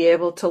mind to be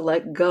able to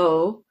let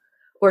go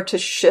or to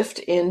shift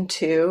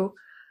into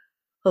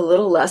a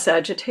little less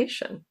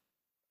agitation.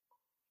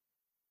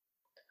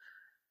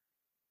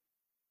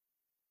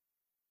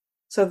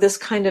 So this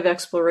kind of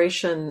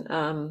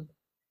exploration,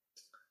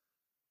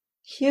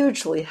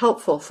 hugely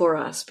helpful for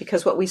us,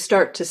 because what we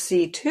start to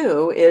see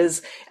too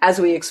is, as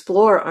we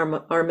explore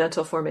our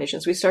mental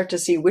formations, we start to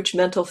see which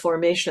mental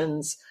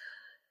formations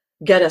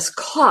get us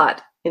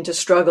caught into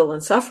struggle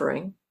and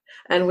suffering,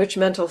 and which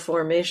mental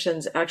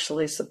formations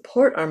actually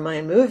support our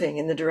mind moving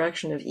in the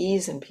direction of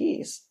ease and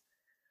peace.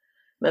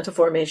 Mental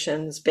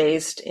formations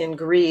based in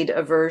greed,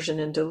 aversion,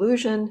 and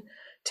delusion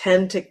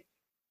tend to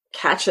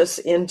catch us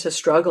into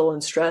struggle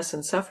and stress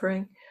and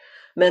suffering.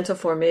 Mental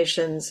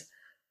formations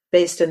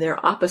based in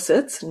their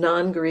opposites,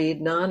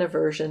 non-greed,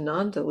 non-aversion,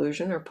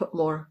 non-delusion, or put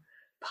more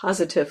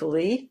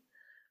positively,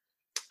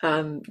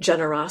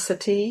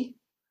 generosity,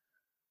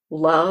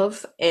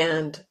 love,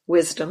 and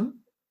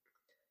wisdom,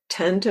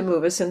 tend to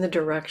move us in the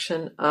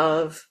direction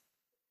of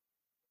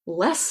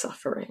less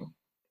suffering.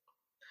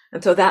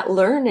 And so that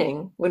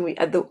learning,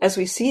 as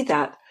we see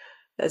that,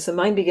 as the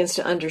mind begins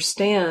to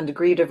understand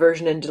greed,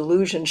 aversion, and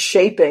delusion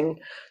shaping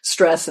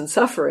stress and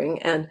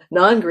suffering, and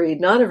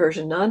non-greed,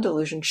 non-aversion,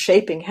 non-delusion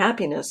shaping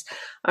happiness,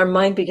 our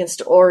mind begins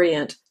to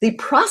orient the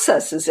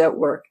processes at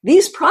work.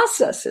 These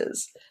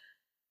processes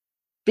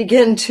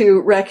begin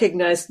to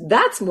recognize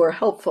that's more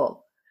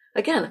helpful.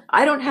 Again,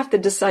 I don't have to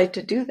decide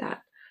to do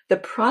that. The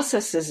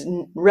process is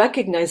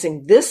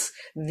recognizing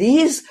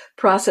these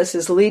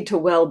processes lead to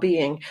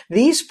well-being.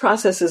 These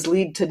processes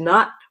lead to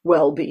not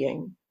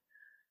well-being.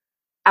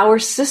 Our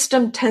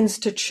system tends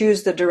to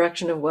choose the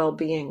direction of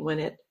well-being when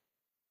it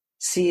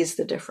sees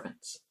the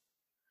difference.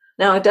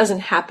 Now, it doesn't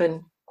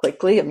happen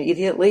quickly,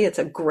 immediately. It's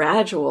a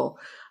gradual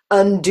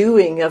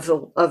undoing of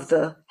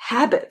the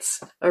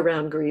habits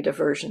around greed,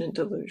 aversion, and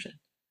delusion.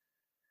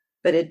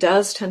 But it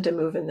does tend to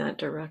move in that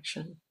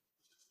direction.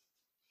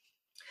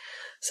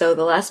 So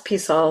the last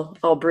piece I'll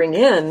bring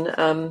in,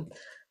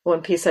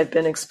 one piece I've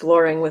been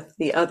exploring with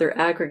the other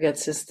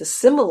aggregates, is the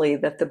simile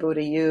that the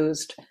Buddha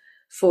used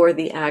for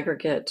the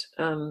aggregate.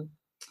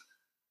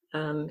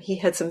 He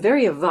had some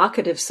very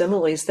evocative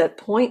similes that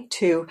point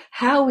to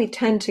how we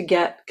tend to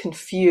get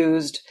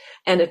confused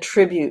and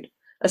attribute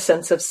a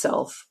sense of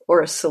self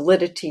or a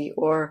solidity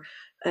or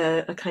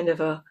a kind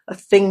of a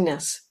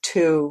thingness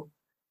to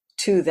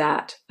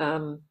that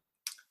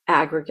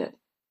aggregate.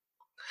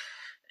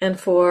 And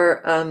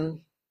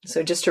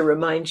so just to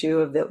remind you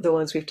of the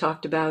ones we've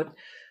talked about,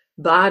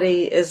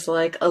 body is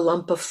like a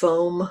lump of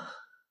foam,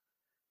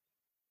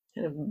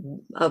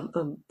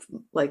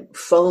 like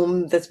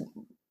foam that's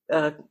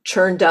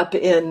churned up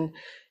in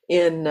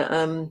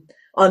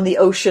on the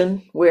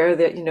ocean where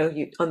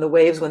on the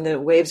waves, when the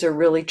waves are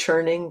really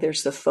churning,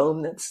 there's the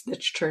foam that's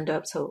churned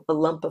up. So a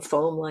lump of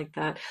foam like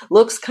that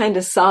looks kind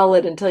of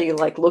solid until you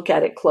like look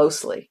at it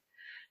closely.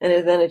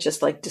 And then it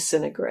just like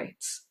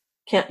disintegrates.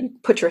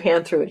 Can't put your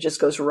hand through it, it just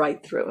goes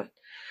right through it.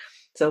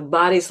 So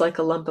body's like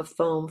a lump of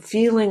foam,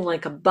 feeling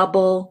like a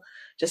bubble,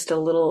 just a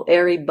little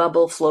airy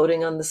bubble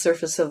floating on the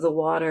surface of the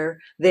water,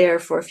 there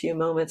for a few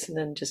moments, and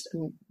then just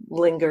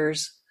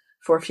lingers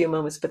for a few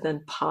moments, but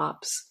then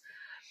pops.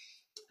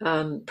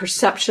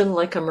 Perception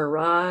like a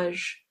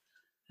mirage.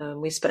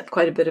 We spent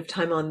quite a bit of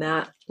time on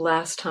that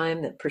last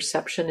time, that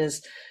perception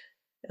is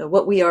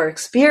what we are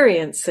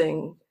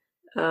experiencing.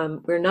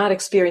 We're not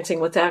experiencing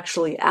what's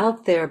actually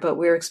out there, but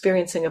we're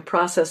experiencing a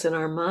process in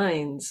our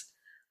minds.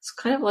 It's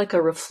kind of like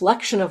a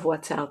reflection of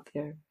what's out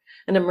there.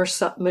 And a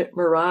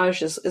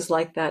mirage is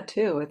like that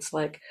too. It's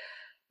like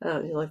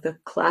like the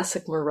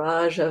classic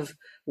mirage of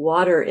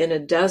water in a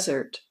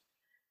desert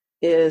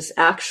is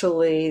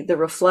actually the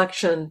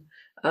reflection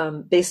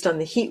based on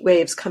the heat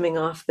waves coming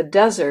off the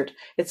desert.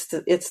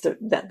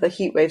 That the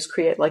heat waves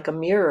create like a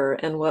mirror,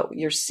 and what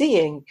you're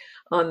seeing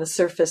on the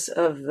surface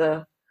of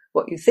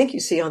what you think you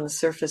see on the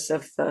surface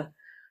of the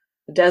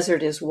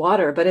desert is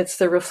water, but it's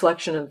the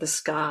reflection of the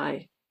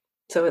sky.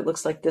 So it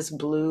looks like this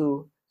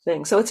blue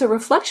thing. So it's a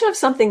reflection of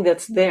something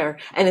that's there,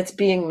 and it's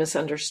being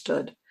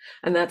misunderstood.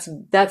 And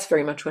that's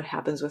very much what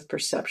happens with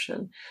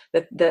perception,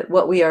 that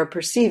what we are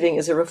perceiving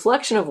is a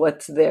reflection of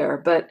what's there,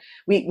 but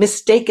we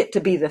mistake it to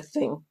be the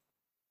thing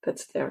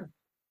that's there.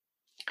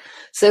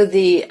 So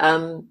the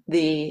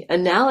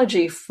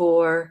analogy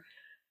for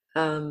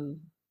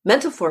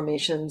mental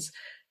formations,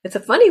 it's a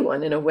funny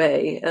one in a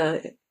way,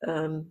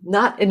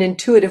 not an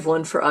intuitive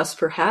one for us,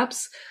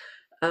 perhaps.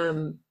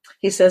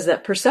 He says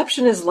that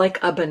perception is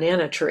like a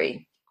banana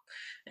tree,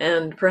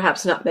 and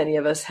perhaps not many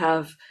of us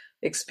have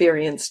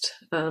experienced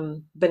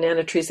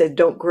banana trees that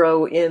don't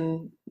grow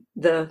in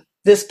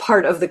this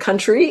part of the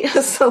country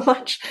so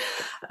much.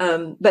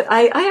 But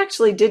I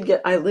actually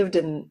I lived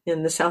in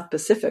the South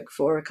Pacific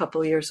for a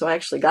couple of years, so I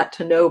actually got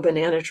to know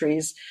banana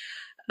trees.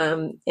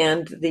 And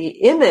the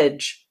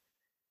image,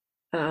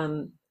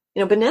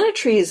 banana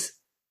trees,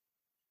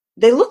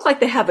 they look like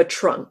they have a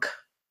trunk.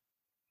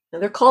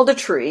 And they're called a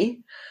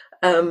tree.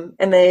 And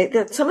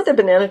some of the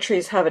banana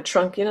trees have a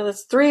trunk,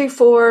 that's 3,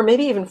 4,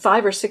 maybe even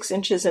 5 or 6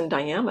 inches in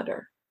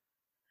diameter.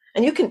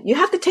 And you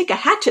have to take a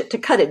hatchet to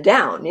cut it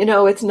down.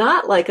 It's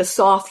not like a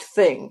soft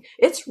thing.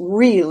 It's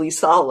really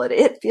solid.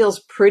 It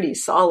feels pretty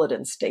solid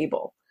and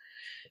stable.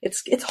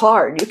 It's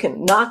hard. You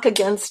can knock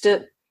against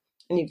it,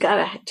 and you've got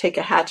to take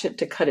a hatchet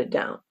to cut it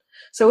down.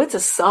 So it's a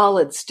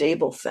solid,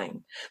 stable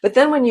thing. But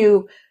then when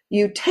you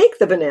take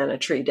the banana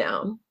tree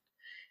down,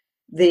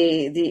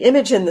 the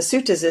image in the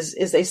suttas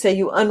is they say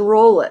you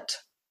unroll it.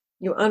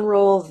 You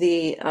unroll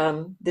the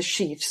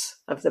sheaths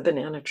of the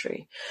banana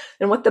tree.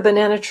 And what the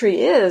banana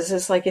tree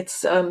is like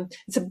it's a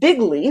big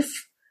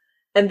leaf,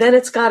 and then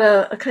it's got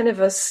a kind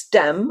of a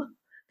stem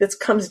that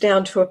comes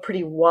down to a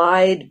pretty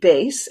wide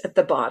base at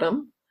the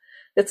bottom.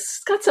 It's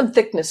got some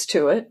thickness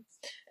to it.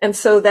 And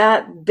so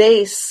that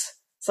base,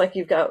 it's like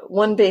you've got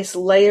one base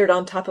layered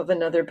on top of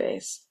another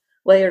base,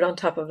 layered on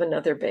top of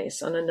another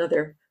base, on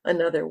another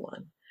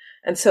one.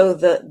 And so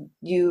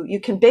you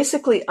can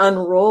basically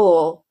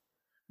unroll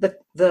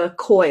the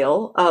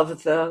coil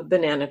of the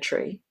banana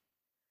tree,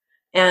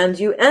 and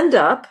you end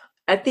up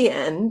at the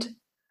end,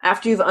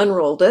 after you've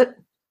unrolled it,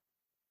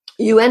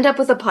 you end up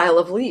with a pile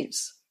of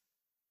leaves.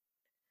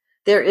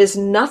 There is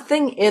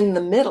nothing in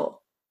the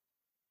middle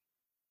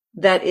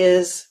that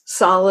is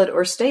solid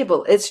or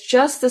stable. It's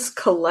just this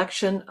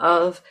collection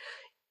of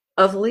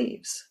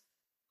leaves.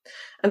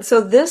 And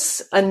so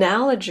this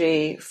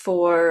analogy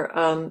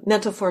for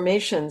mental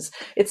formations,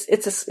 it's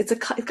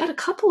got a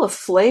couple of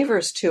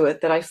flavors to it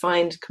that I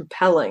find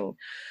compelling.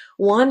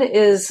 One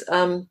is,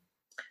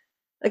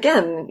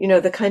 again,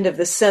 the kind of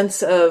the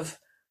sense of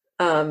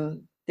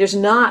there's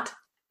not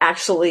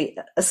actually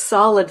a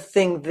solid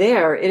thing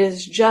there. It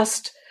is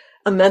just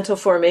a mental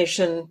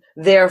formation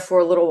there for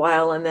a little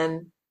while and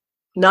then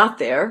not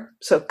there.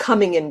 So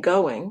coming and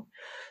going.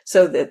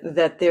 So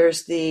that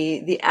there's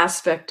the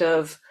aspect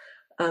of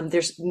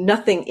there's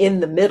nothing in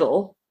the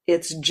middle.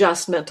 It's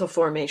just mental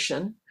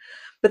formation.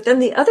 But then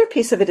the other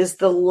piece of it is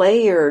the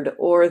layered,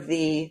 or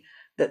the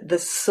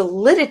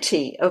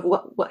solidity of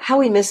how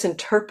we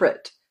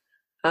misinterpret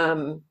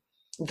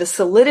the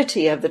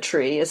solidity of the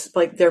tree. Is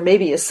like there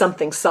maybe is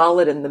something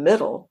solid in the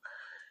middle,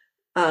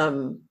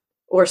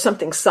 or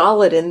something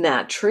solid in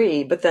that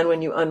tree. But then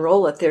when you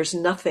unroll it, there's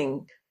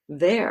nothing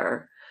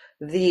there.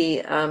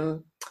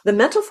 The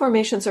mental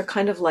formations are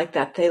kind of like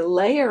that. They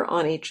layer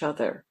on each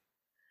other.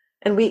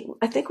 And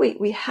I think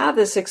we have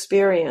this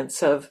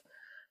experience of,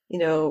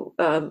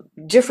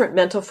 different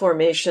mental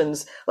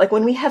formations. Like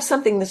when we have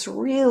something that's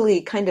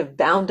really kind of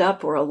bound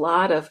up, or a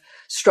lot of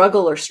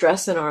struggle or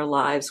stress in our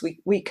lives,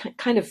 we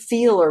kind of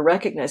feel or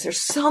recognize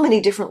there's so many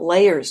different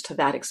layers to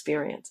that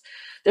experience.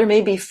 There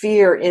may be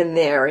fear in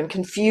there, and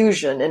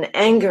confusion and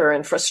anger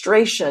and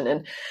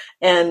frustration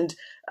and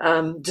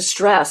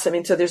distress. I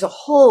mean, so there's a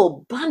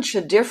whole bunch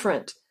of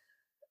different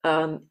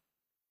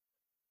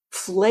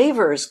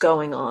flavors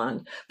going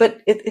on,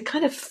 but it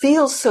kind of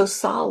feels so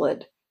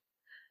solid.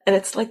 And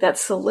it's like that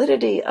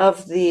solidity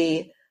of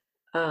the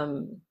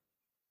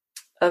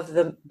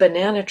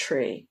banana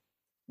tree,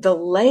 the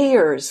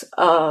layers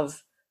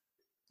of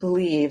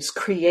leaves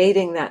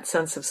creating that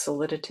sense of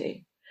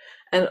solidity.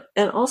 And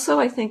also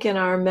I think in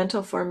our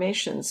mental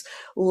formations,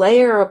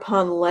 layer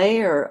upon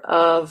layer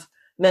of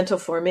mental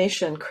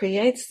formation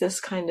creates this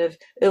kind of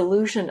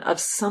illusion of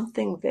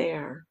something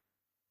there.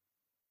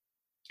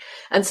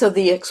 And so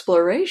the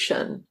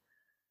exploration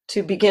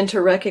to begin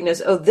to recognize,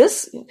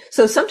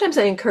 so sometimes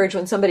I encourage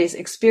when somebody's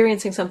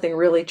experiencing something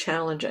really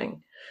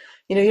challenging,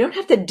 you don't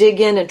have to dig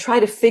in and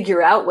try to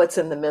figure out what's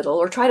in the middle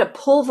or try to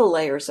pull the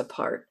layers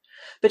apart,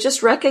 but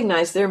just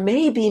recognize there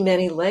may be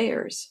many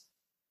layers.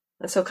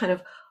 And so kind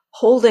of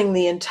holding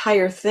the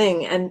entire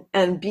thing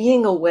and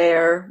being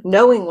aware,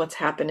 knowing what's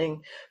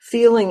happening,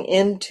 feeling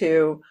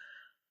into,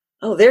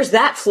 oh, there's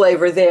that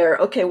flavor there.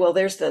 Okay, well,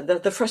 there's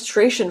the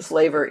frustration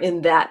flavor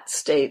in that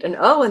state. And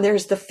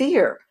there's the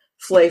fear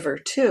flavor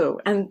too.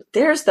 And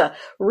there's the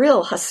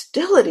real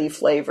hostility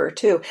flavor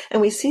too. And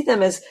we see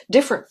them as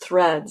different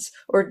threads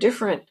or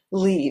different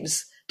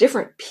leaves,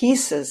 different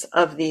pieces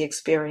of the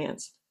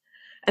experience.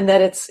 And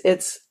that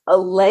it's a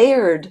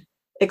layered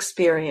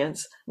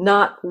experience,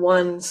 not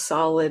one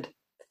solid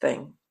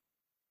thing.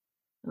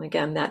 And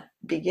again, that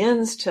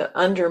begins to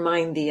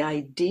undermine the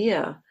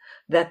idea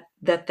that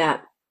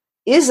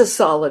is a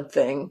solid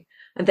thing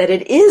and that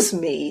it is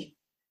me.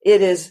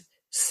 It is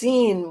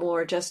seen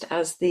more just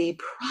as the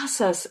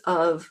process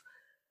of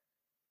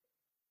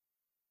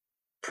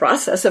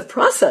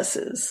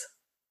processes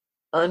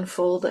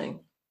unfolding,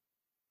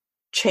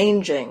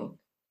 changing,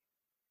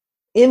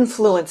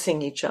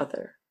 influencing each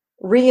other,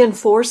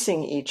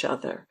 reinforcing each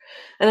other.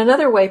 And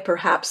another way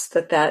perhaps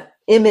that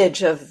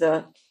image of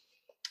the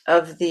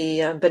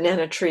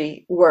banana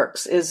tree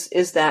works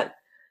is that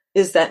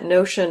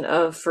notion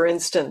of, for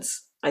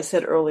instance, I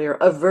said earlier,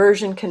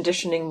 aversion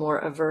conditioning more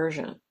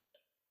aversion.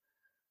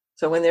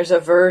 So when there's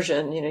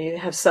aversion, you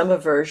have some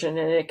aversion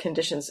and it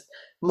conditions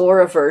more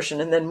aversion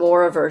and then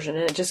more aversion,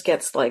 and it just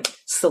gets like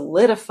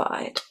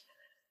solidified.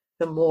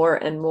 The more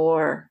and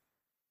more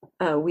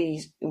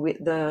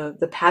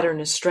the pattern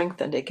is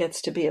strengthened, it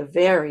gets to be a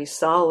very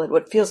solid,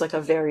 what feels like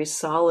a very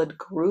solid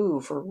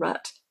groove or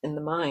rut in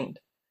the mind.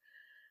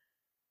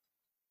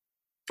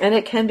 And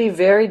it can be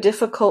very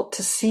difficult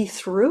to see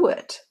through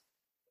it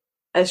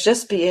as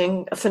just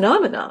being a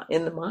phenomena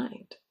in the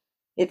mind.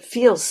 It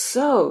feels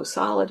so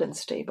solid and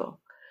stable.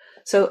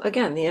 So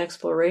again, the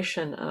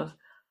exploration of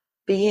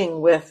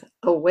being with,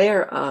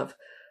 aware of,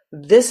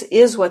 this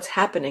is what's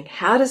happening.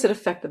 How does it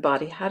affect the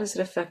body? How does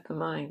it affect the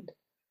mind?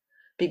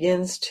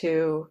 Begins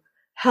to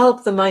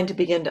help the mind to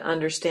begin to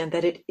understand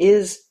that it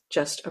is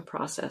just a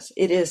process.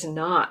 It is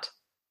not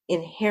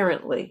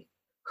inherently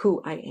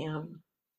who I am.